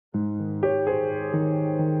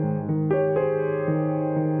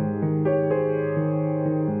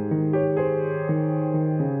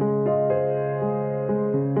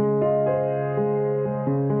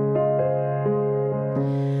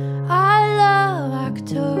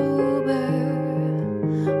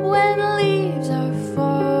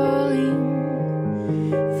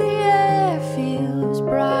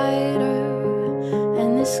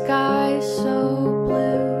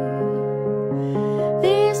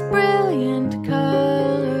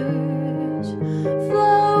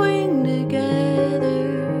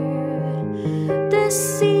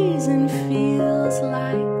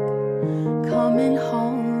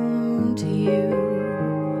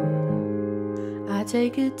I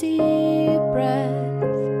take a deep breath,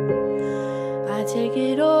 I take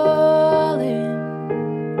it all in,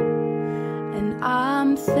 and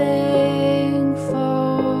I'm thankful.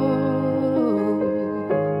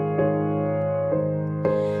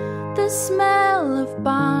 The smell of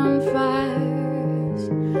bonfires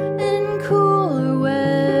in cooler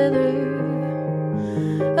weather,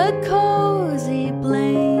 a cozy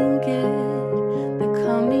blanket, the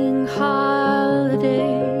coming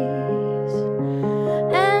holidays,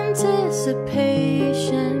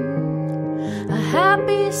 anticipation, a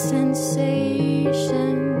happy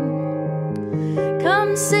sensation.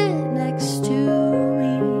 Come sit next to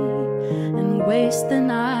me and waste the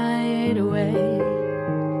night away.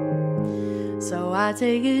 So I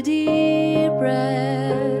take a deep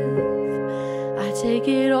breath, I take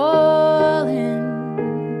it all in,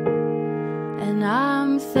 and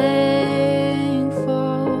I'm thankful.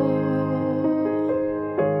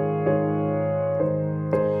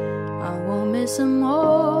 I won't miss a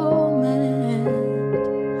moment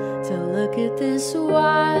to look at this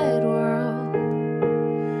wide world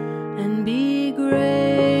and be grateful.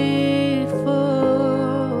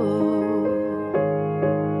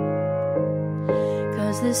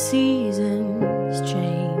 'Cause the seasons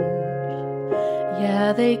change,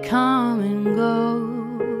 yeah, they come and go,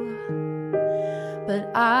 but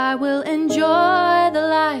I will enjoy the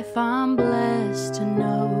life I'm blessed to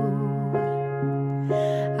know.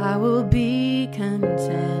 I will be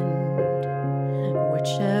content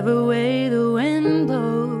whichever way the wind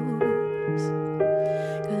blows,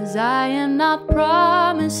 'cause I am not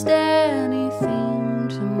promised anything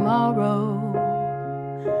tomorrow.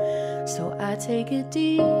 So I take a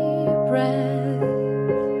deep breath,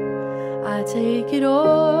 I take it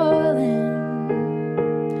all in,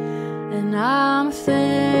 and I'm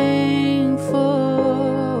thankful.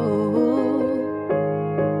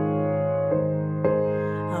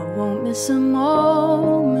 I won't miss a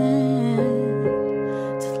moment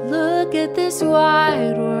to look at this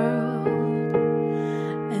wide world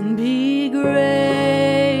and be great.